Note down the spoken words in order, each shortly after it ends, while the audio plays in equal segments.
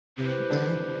See,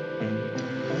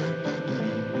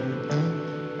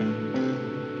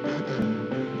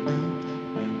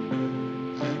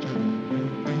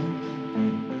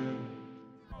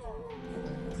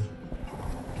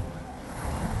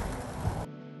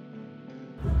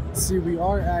 we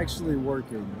are actually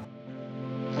working.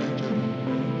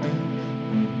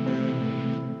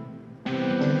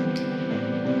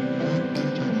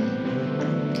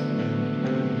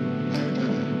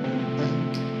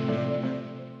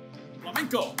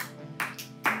 Flamenco!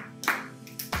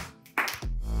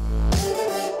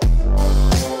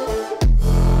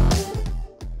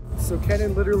 So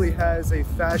Kenan literally has a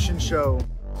fashion show.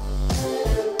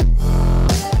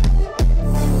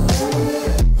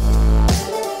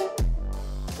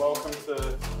 Welcome to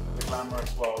the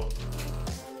glamorous world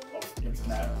of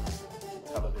internet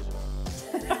television.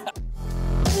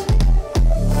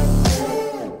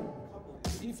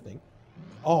 Good evening.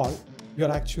 Or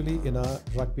you're actually in a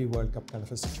Rugby World Cup kind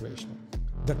of a situation.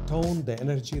 The tone, the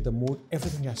energy, the mood,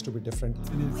 everything has to be different.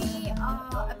 We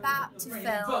are about to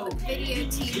film Video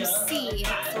Team C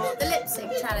for the Lip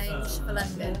Sync Challenge for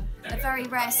London. A very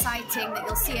rare sighting that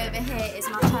you'll see over here is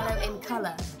Marcello in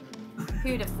colour.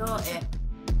 Who'd have thought it?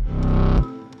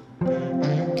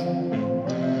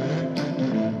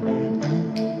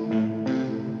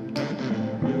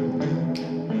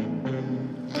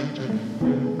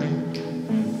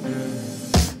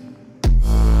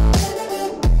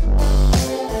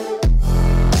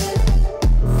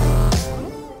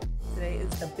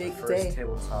 First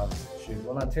tabletop shoot.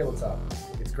 Well, not tabletop,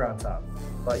 it's ground top.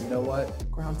 But you know what?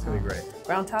 Ground top. It's gonna be great.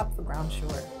 Ground top for ground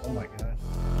short. Oh my god.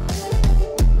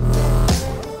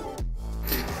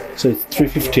 So it's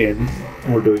 3:15.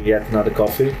 We're doing yet another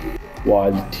coffee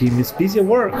while the team is busy at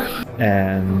work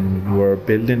and we're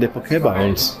building the poke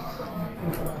bowls.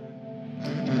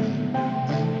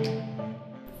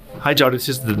 Hi Jordi, this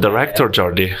is the director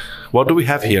Jordi. What do we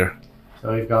have here?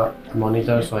 So we've got a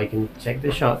monitor so I can check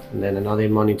the shot, and then another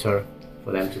monitor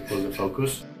for them to pull the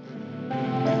focus.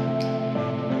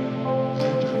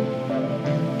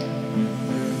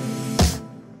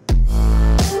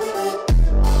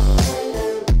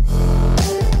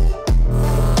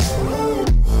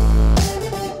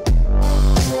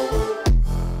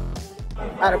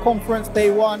 At a conference day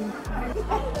one.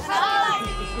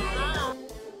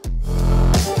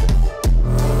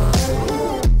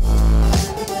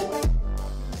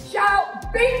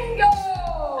 Shout bingo!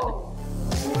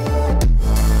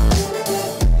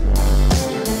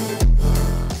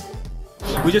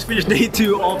 We just finished day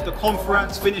 2 of the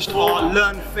conference, finished our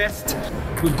Learn Fest.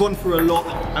 We've gone through a lot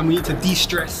and we need to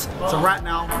de-stress. So right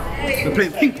now, we're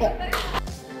playing ping pong.